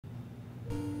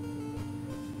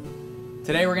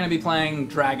Today we're going to be playing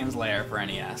Dragon's Lair for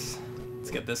NES.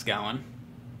 Let's get this going.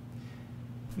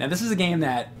 Now this is a game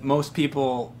that most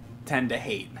people tend to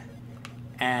hate.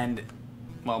 And,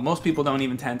 well, most people don't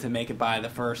even tend to make it by the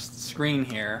first screen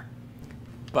here.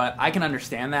 But I can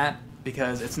understand that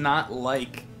because it's not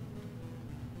like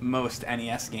most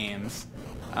NES games.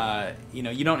 You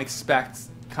know, you don't expect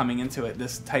coming into it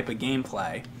this type of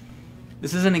gameplay.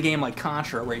 This isn't a game like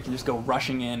Contra where you can just go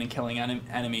rushing in and killing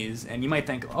enemies, and you might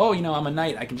think, oh, you know, I'm a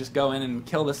knight, I can just go in and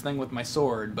kill this thing with my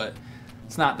sword, but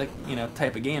it's not the, you know,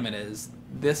 type of game it is.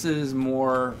 This is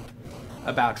more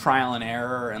about trial and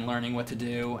error and learning what to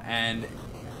do, and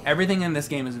everything in this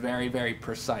game is very, very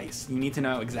precise. You need to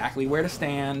know exactly where to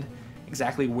stand,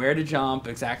 exactly where to jump,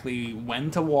 exactly when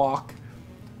to walk.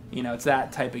 You know, it's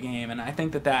that type of game, and I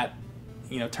think that,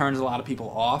 you know, turns a lot of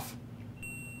people off.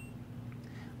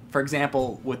 For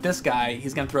example, with this guy,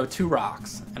 he's going to throw 2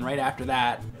 rocks, and right after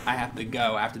that, I have to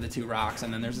go after the 2 rocks,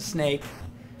 and then there's a snake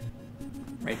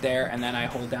right there, and then I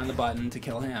hold down the button to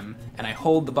kill him. And I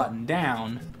hold the button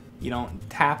down, you don't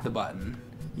tap the button.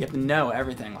 You have to know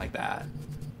everything like that.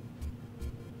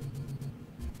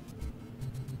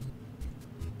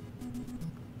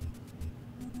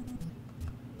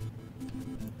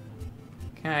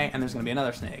 Okay, and there's going to be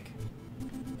another snake.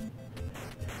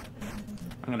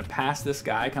 I'm going to pass this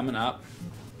guy coming up.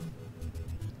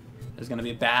 There's going to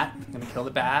be a bat. I'm going to kill the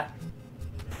bat.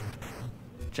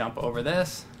 Jump over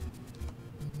this.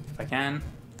 If I can.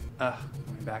 Let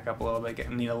me back up a little bit.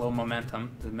 I need a little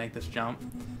momentum to make this jump.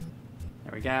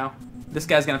 There we go. This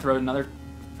guy's going to throw another...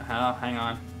 Oh, hang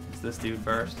on. It's this dude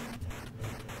first.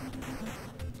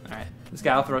 Alright. This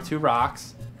guy will throw 2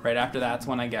 rocks. Right after that's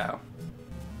when I go.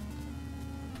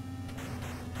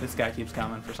 This guy keeps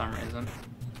coming for some reason.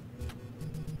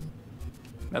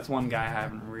 That's one guy I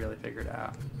haven't really figured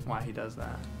out why he does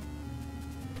that.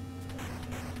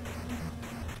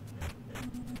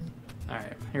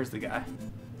 Alright, here's the guy.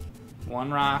 1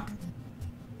 rock,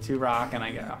 2 rock, and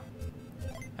I go.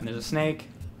 And there's a snake.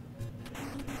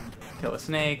 Kill the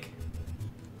snake.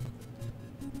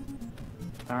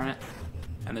 Darn it.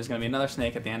 And there's going to be another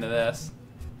snake at the end of this.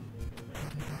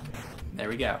 There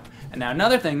we go. And now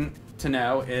another thing to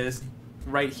know is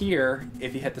right here,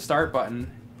 if you hit the start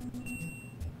button,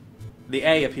 the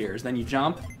A appears. Then you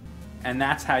jump, and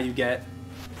that's how you get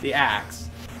the axe,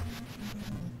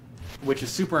 which is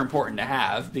super important to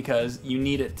have because you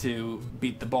need it to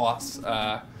beat the boss.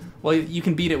 Well, you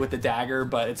can beat it with the dagger,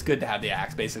 but it's good to have the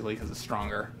axe basically because it's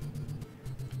stronger.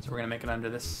 So we're gonna make it under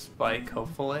this spike,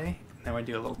 hopefully. And then we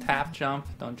do a little tap jump.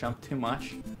 Don't jump too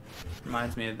much.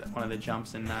 Reminds me of one of the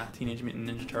jumps in Teenage Mutant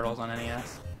Ninja Turtles on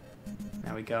NES.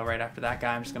 Now we go right after that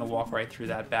guy. I'm just going to walk right through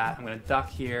that bat. I'm going to duck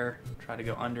here, try to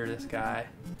go under this guy.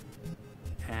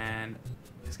 And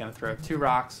he's going to throw 2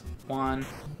 rocks. 1,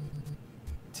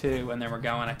 2, and then we're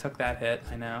going. I took that hit,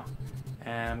 I know.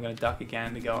 And I'm going to duck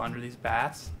again to go under these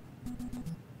bats.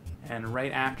 And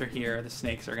right after here, the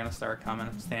snakes are going to start coming.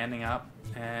 I'm standing up,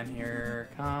 and here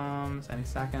comes any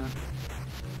second.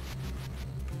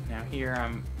 Now here,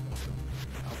 I'm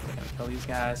hopefully going to kill these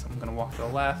guys. I'm going to walk to the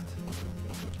left.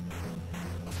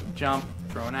 Jump,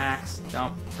 throw an axe,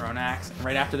 jump, throw an axe. And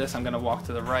right after this, I'm going to walk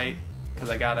to the right because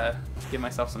I got to give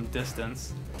myself some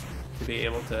distance to be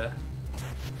able to...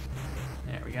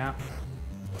 There we go.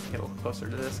 Get a little closer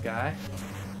to this guy.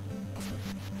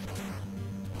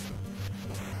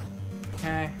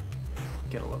 Okay.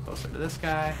 Get a little closer to this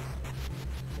guy.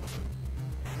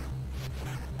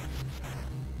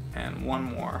 And one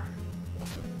more.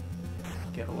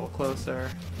 Get a little closer.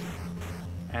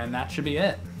 And that should be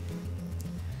it.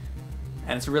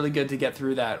 And it's really good to get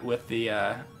through that with the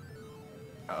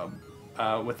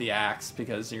axe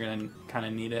because you're gonna kind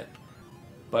of need it.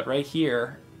 But right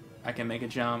here, I can make a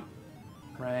jump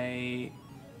right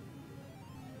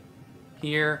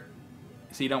here.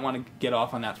 So you don't want to get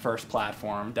off on that first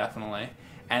platform, definitely.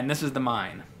 And this is the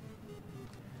mine.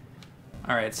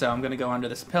 Alright, so I'm gonna go under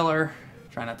this pillar.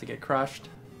 Try not to get crushed.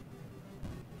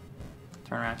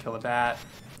 Turn around, kill the bat.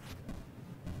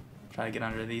 Try to get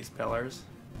under these pillars.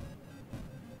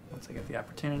 Once I get the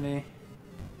opportunity.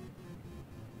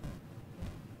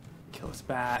 Kill this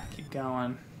bat, keep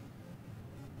going.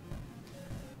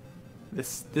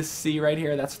 This C right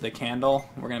here, that's the candle.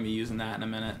 We're going to be using that in a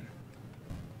minute.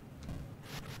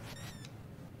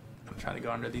 I'm trying to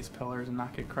go under these pillars and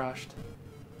not get crushed.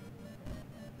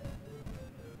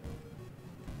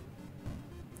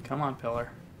 Come on, pillar.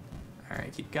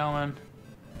 Alright, keep going.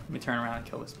 Let me turn around and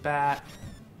kill this bat.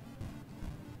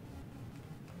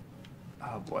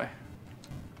 Oh boy.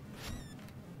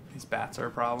 These bats are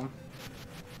a problem.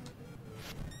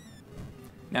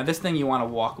 Now this thing, you want to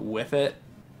walk with it.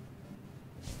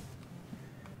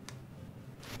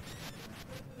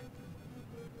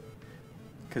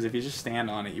 Because if you just stand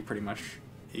on it, you pretty much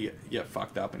you get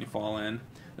fucked up and you fall in.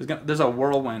 There's a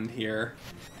whirlwind here,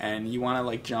 and you want to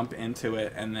like jump into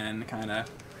it and then kind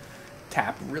of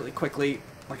tap really quickly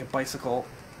like a bicycle,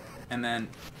 and then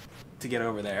to get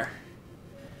over there.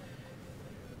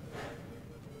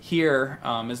 Here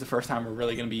is the first time we're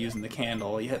really going to be using the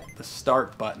candle. You hit the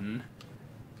start button,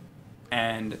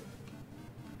 and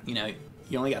you know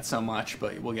you only got so much,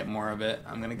 but we'll get more of it.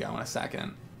 I'm going to go in a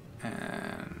second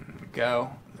and go.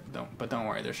 But don't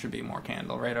worry, there should be more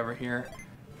candle right over here,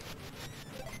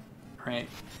 right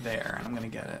there, and I'm going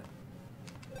to get it.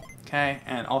 Okay,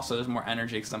 and also there's more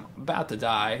energy because I'm about to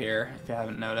die here, if you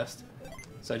haven't noticed.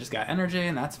 So I just got energy,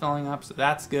 and that's filling up, so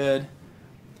that's good.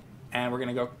 And we're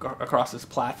going to go across this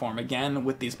platform. Again,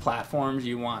 with these platforms,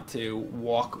 you want to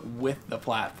walk with the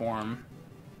platform.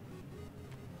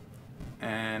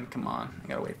 And come on, I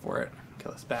gotta wait for it.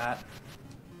 Kill this bat.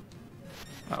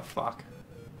 Oh, fuck.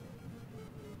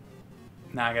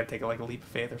 Now I gotta take like a leap of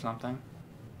faith or something.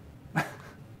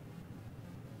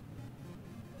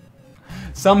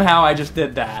 Somehow I just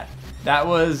did that. That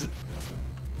was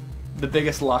the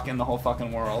biggest luck in the whole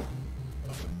fucking world.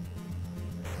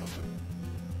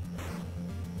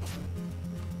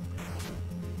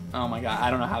 Oh my god,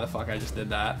 I don't know how the fuck I just did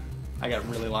that. I got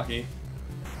really lucky.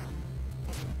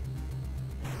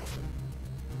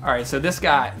 Alright, so these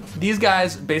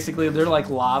guys, basically, they're like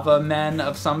lava men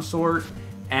of some sort,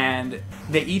 and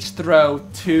they each throw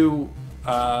 2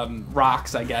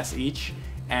 rocks, I guess, each,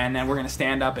 and then we're going to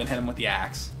stand up and hit them with the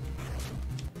axe.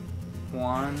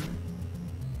 1,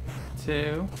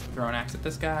 2, throw an axe at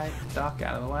this guy, duck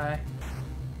out of the way.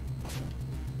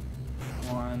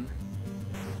 1,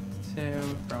 2,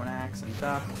 throw an axe and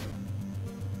duck.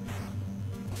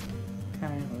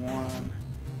 Okay, 1,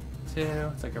 2,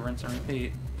 it's like a rinse and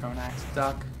repeat. Throw an axe,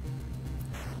 duck.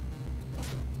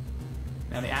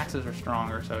 Now the axes are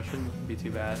stronger, so it shouldn't be too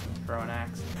bad. Throw an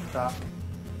axe, duck.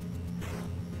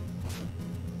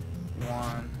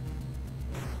 1,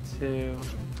 2,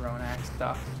 throw an axe,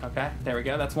 duck. Okay, there we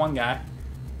go, that's one guy.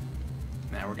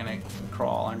 Now we're gonna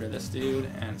crawl under this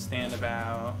dude and stand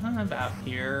about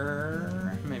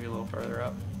here, maybe a little further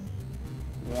up.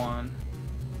 1,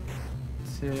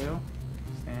 2,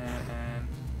 stand and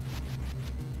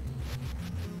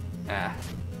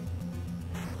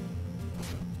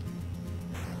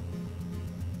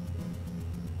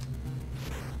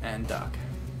and duck.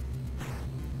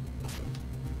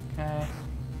 Okay.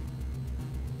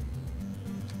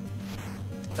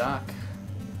 Duck.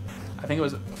 I think it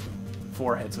was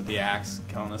 4 hits with the axe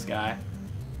killing this guy.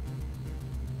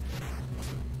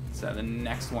 So the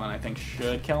next one I think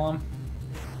should kill him.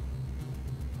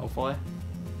 Hopefully.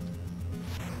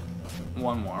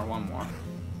 One more.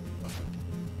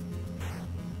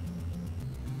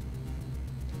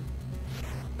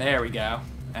 There we go.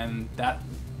 And that's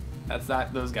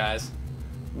those guys.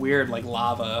 Weird like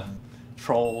lava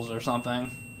trolls or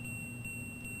something.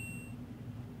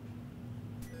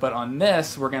 But on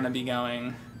this, we're going to be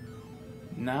going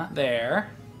not there.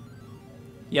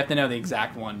 You have to know the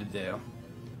exact one to do.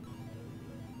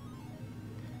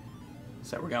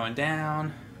 So we're going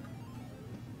down.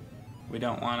 We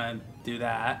don't want to do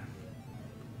that.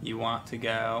 You want to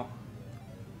go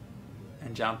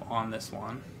and jump on this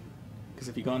one. Because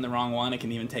if you go in the wrong one, it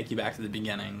can even take you back to the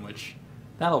beginning, which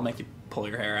that'll make you pull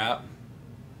your hair out.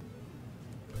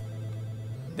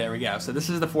 There we go. So this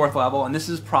is the 4th level, and this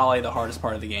is probably the hardest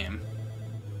part of the game.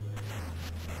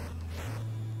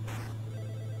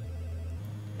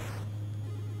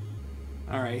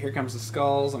 Alright, here comes the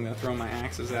skulls. I'm going to throw my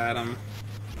axes at them.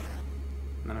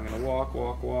 And then I'm going to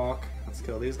walk. Let's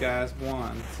kill these guys.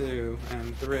 1, 2,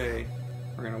 and 3.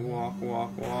 We're going to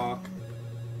walk.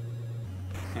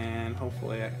 And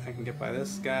hopefully I can get by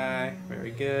this guy.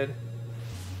 Very good.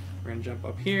 We're going to jump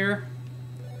up here.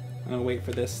 I'm going to wait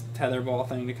for this tether ball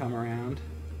thing to come around.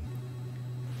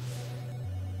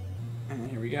 And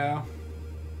here we go.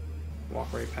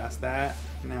 Walk right past that.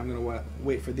 Now I'm going to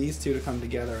wait for these 2 to come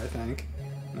together, I think.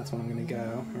 And that's when I'm going to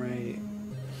go. Right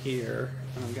here.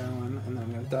 And I'm going. And then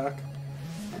I'm going to duck.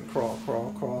 And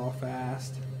crawl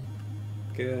fast.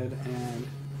 Good. And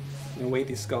I'm going to wait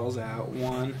these skulls out.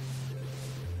 1,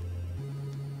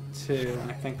 2,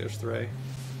 and I think there's 3.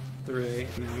 3. And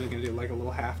then I'm going to do like a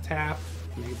little half tap.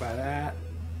 Maybe by that.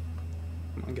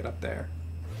 I'm gonna get up there.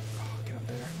 Oh, get up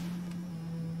there.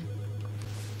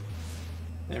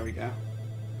 There we go.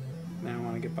 Now I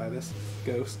want to get by this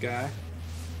ghost guy.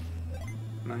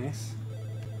 Nice.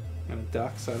 I'm gonna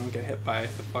duck so I don't get hit by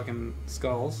the fucking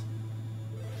skulls.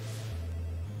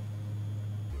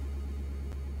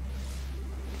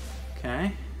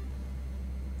 Okay.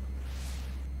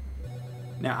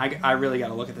 Now, I really got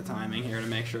to look at the timing here to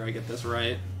make sure I get this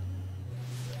right.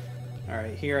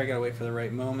 Alright, here I got to wait for the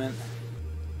right moment.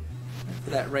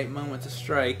 For that right moment to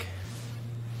strike,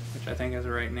 which I think is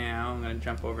right now. I'm going to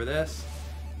jump over this.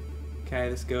 Okay,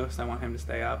 this ghost, I want him to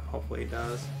stay up. Hopefully he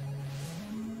does.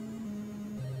 I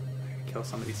can kill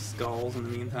some of these skulls in the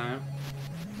meantime.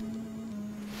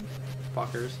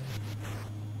 Fuckers.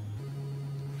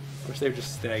 Wish they would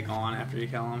just stay gone after you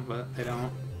kill them, but they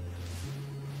don't.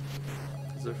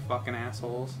 They're fucking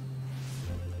assholes.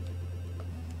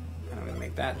 And I'm gonna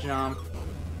make that jump. Do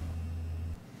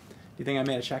you think I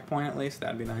made a checkpoint at least?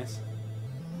 That'd be nice.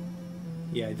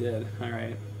 Yeah, I did.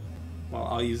 Alright. Well,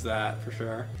 I'll use that for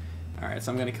sure. Alright,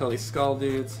 so I'm gonna kill these skull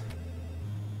dudes.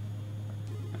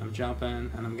 And I'm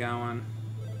jumping, and I'm going.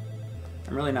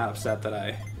 I'm really not upset that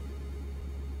I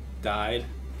died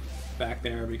back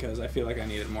there because I feel like I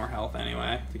needed more health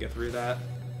anyway to get through that.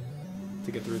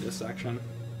 To get through this section.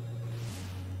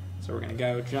 So we're gonna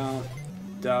go, jump,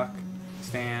 duck,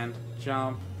 stand,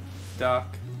 jump,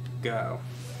 duck, go.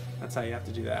 That's how you have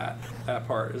to do that. That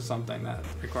part is something that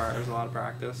requires a lot of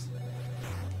practice.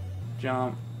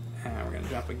 Jump, and we're gonna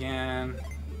jump again.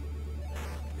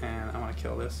 And I wanna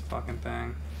kill this fucking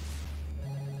thing.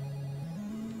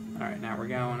 Alright, now we're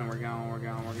going, and we're going, we're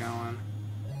going, we're going.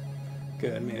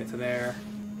 Good, made it to there.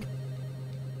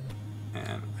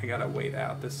 And I gotta wait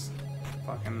out this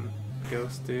fucking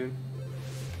ghost dude.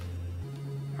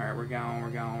 Alright, we're going, we're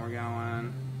going, we're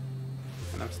going.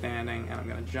 And I'm standing, and I'm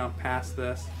gonna jump past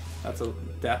this. That's a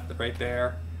death right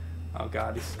there. Oh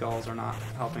god, these skulls are not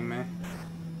helping me.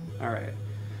 Alright.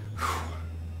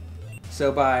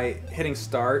 So by hitting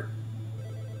start,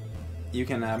 you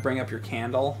can bring up your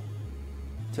candle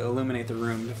to illuminate the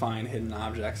room to find hidden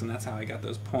objects, and that's how I got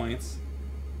those points.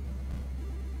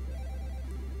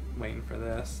 Waiting for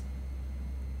this.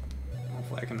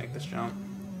 Hopefully I can make this jump.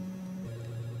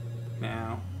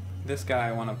 Now, this guy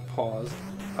I want to pause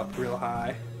up real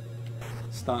high.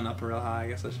 Stun up real high, I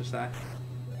guess I should say.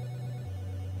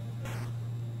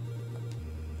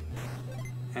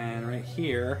 And right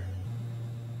here,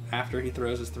 after he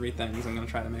throws his three things, I'm going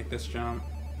to try to make this jump.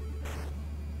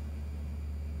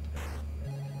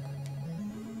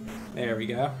 There we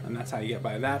go, and that's how you get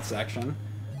by that section,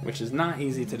 which is not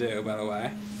easy to do, by the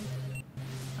way.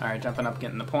 Alright, jumping up,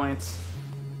 getting the points.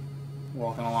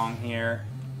 Walking along here.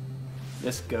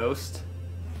 This ghost,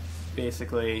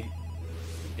 basically,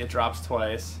 it drops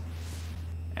twice,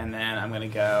 and then I'm going to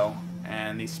go,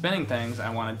 and these spinning things, I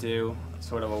want to do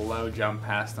sort of a low jump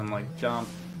past them, like jump,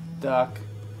 duck,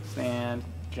 stand,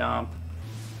 jump,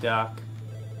 duck,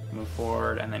 move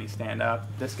forward, and then you stand up.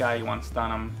 This guy, you want to stun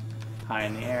him high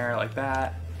in the air like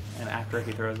that, and after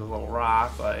he throws a little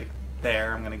rock, like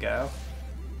there, I'm going to go.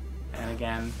 And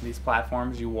again, these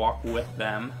platforms, you walk with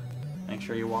them. Make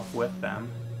sure you walk with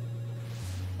them.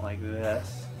 Like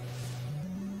this.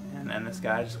 And then this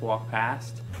guy just walk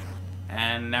past.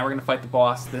 And now we're going to fight the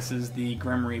boss. This is the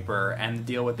Grim Reaper. And the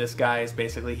deal with this guy is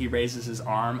basically he raises his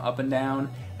arm up and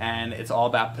down. And it's all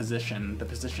about position. The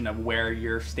position of where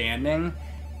you're standing.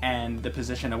 And the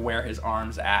position of where his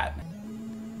arm's at.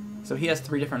 So he has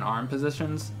 3 different arm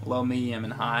positions. Low, medium,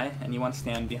 and high. And you want to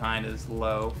stand behind his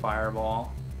low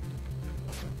fireball.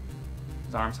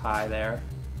 His arm's high there.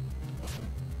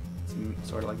 It's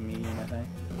sort of like medium, I think.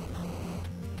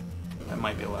 That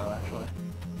might be low, actually.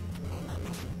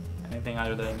 Anything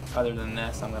other than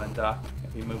this, I'm gonna duck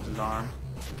if he moves his arm.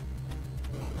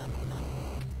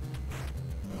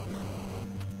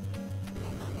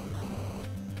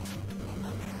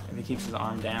 If he keeps his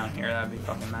arm down here, that'd be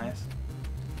fucking nice.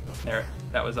 There,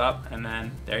 that was up, and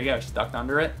then there you go, just ducked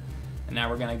under it. And now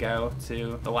we're gonna go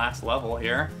to the last level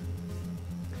here.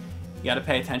 You gotta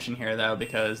pay attention here though,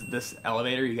 because this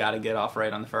elevator you gotta get off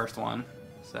right on the first one.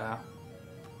 So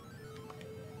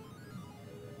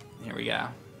here we go.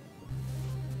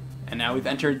 And now we've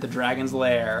entered the dragon's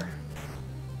lair.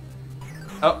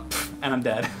 Oh, and I'm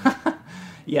dead.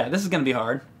 Yeah, this is gonna be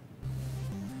hard.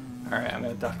 Alright, I'm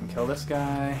gonna duck and kill this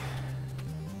guy.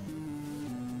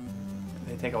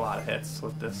 They take a lot of hits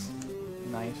with this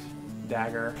knife,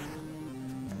 dagger.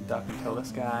 Duck and kill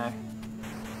this guy.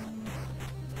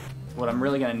 What I'm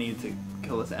really gonna need to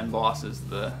kill this end boss is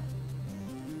the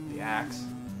axe,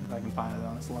 if I can find it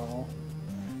on this level.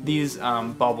 These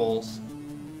bubbles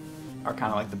are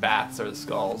kind of like the bats or the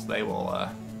skulls. They will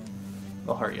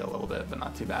they'll hurt you a little bit, but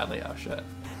not too badly. Oh shit!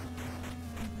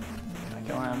 Can I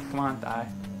kill him? Come on, die!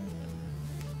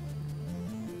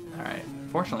 All right.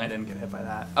 Fortunately, I didn't get hit by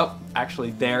that. Oh,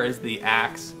 actually, there is the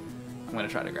axe. I'm gonna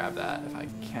try to grab that if I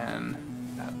can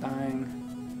without dying.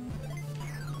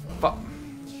 Fuck.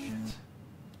 Shit.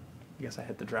 guess I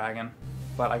hit the dragon.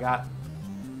 But I got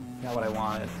what I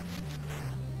wanted.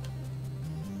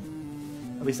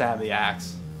 At least I have the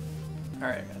axe.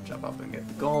 Alright, gotta jump up and get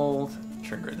the gold.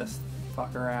 Trigger this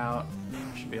fucker out.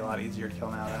 Should be a lot easier to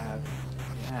kill now that I have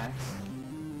the axe.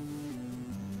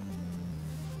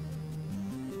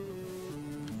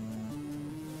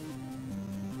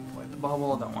 Avoid the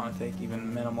bubble, don't want to take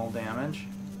even minimal damage.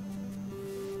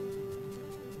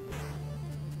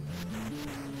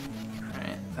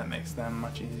 Alright, that makes them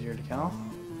much easier to kill.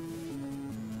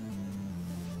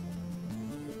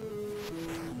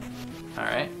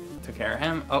 Alright, took care of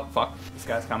him. Oh, fuck, this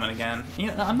guy's coming again. You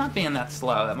know, I'm not being that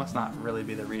slow. That must not really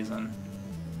be the reason.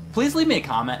 Please leave me a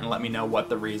comment and let me know what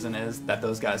the reason is that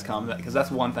those guys come, because that's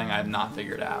one thing I have not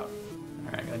figured out.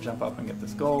 Alright, gonna jump up and get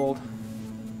this gold.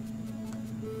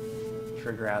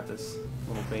 Trigger out this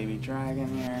little baby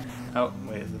dragon here. Oh,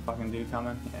 wait, is the fucking dude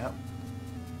coming? Yep.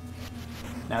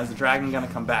 Now, is the dragon gonna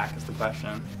come back is the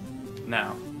question.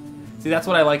 No. See, that's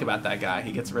what I like about that guy.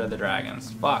 He gets rid of the dragons.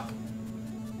 Fuck.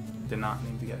 Did not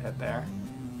need to get hit there.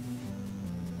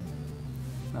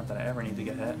 Not that I ever need to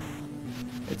get hit.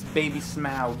 It's baby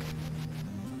Smaug.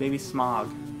 Baby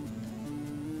Smaug.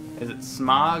 Is it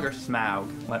Smaug or Smaug?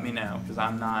 Let me know, because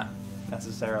I'm not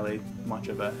necessarily much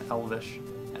of an Elvish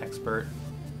expert.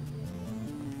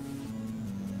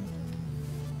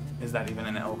 Is that even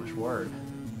an Elvish word?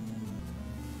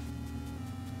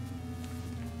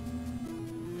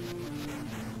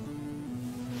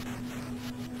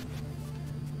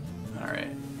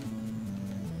 Alright.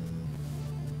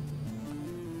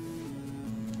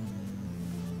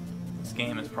 This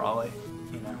game is probably,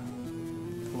 you know,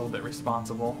 a little bit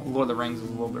responsible. Lord of the Rings is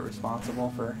a little bit responsible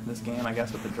for this game, I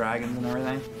guess, with the dragons and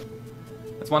everything.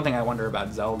 That's one thing I wonder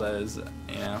about Zelda is,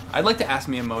 you know, I'd like to ask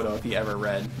Miyamoto if he ever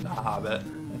read The Hobbit,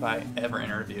 if I ever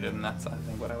interviewed him. That's, I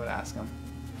think, what I would ask him.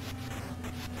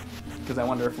 Because I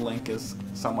wonder if Link is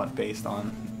somewhat based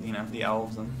on, you know, the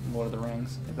elves and Lord of the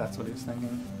Rings, if that's what he was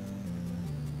thinking.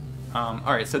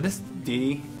 Alright, so this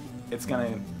D, it's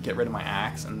gonna get rid of my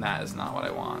axe, and that is not what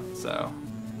I want, so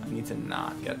I need to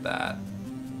not get that.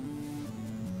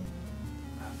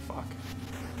 Oh, fuck.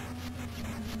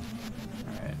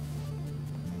 Alright.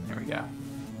 Here we go.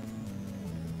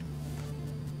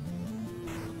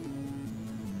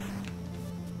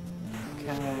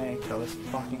 Okay, kill this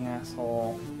fucking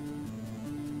asshole.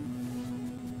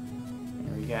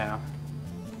 Here we go.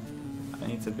 I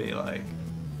need to be like...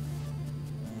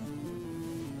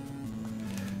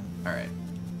 Alright.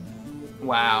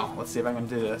 Wow. Let's see if I can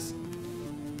do this.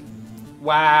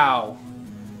 Wow.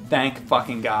 Thank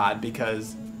fucking God,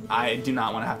 because I do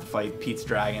not want to have to fight Pete's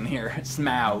dragon here,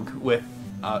 Smaug, with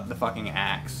the fucking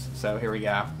axe. So here we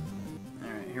go.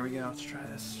 Alright, here we go. Let's try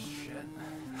this shit.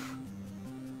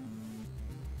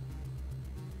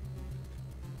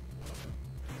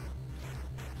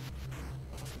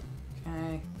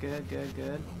 Okay, good, good,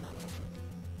 good.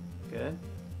 Good.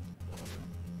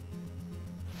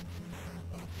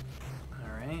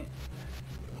 Alright.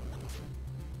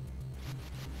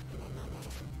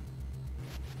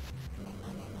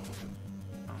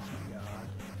 Oh my God.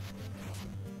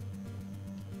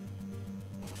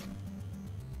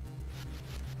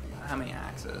 How many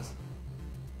axes?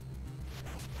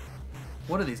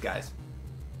 What are these guys?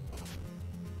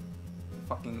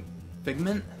 Fucking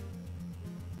figment?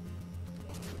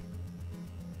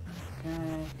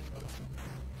 Okay.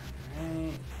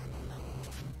 Alright.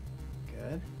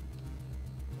 Good.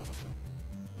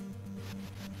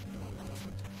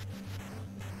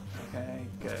 Okay,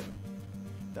 good.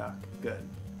 Duck, good.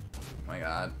 Oh my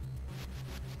God.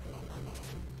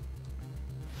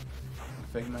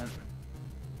 Figment.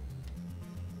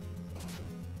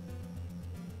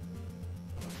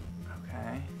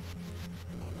 Okay.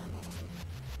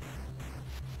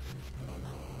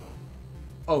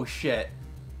 Oh shit.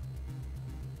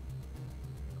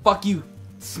 Fuck you,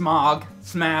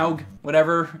 Smaug,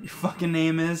 whatever your fucking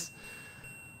name is.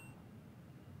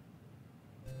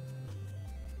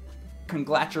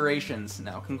 Congratulations.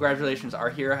 No, congratulations.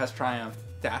 Our hero has triumphed.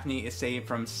 Daphne is saved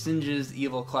from Singe's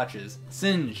evil clutches.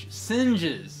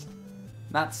 Singe's,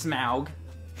 not Smaug.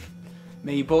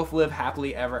 May you both live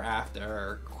happily ever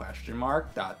after, question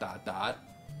mark, ... That's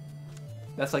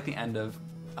like the end of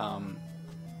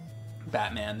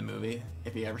Batman the movie.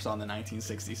 If you ever saw the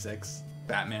 1966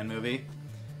 Batman movie,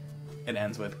 it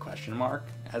ends with question mark,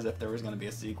 as if there was going to be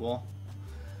a sequel.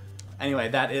 Anyway,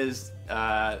 that is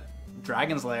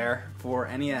Dragon's Lair for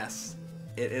NES.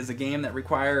 It is a game that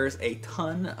requires a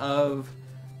ton of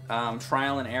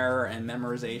trial and error and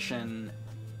memorization,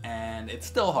 and it's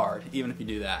still hard, even if you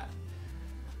do that.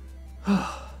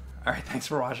 Alright, thanks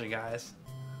for watching, guys.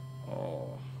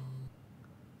 Oh.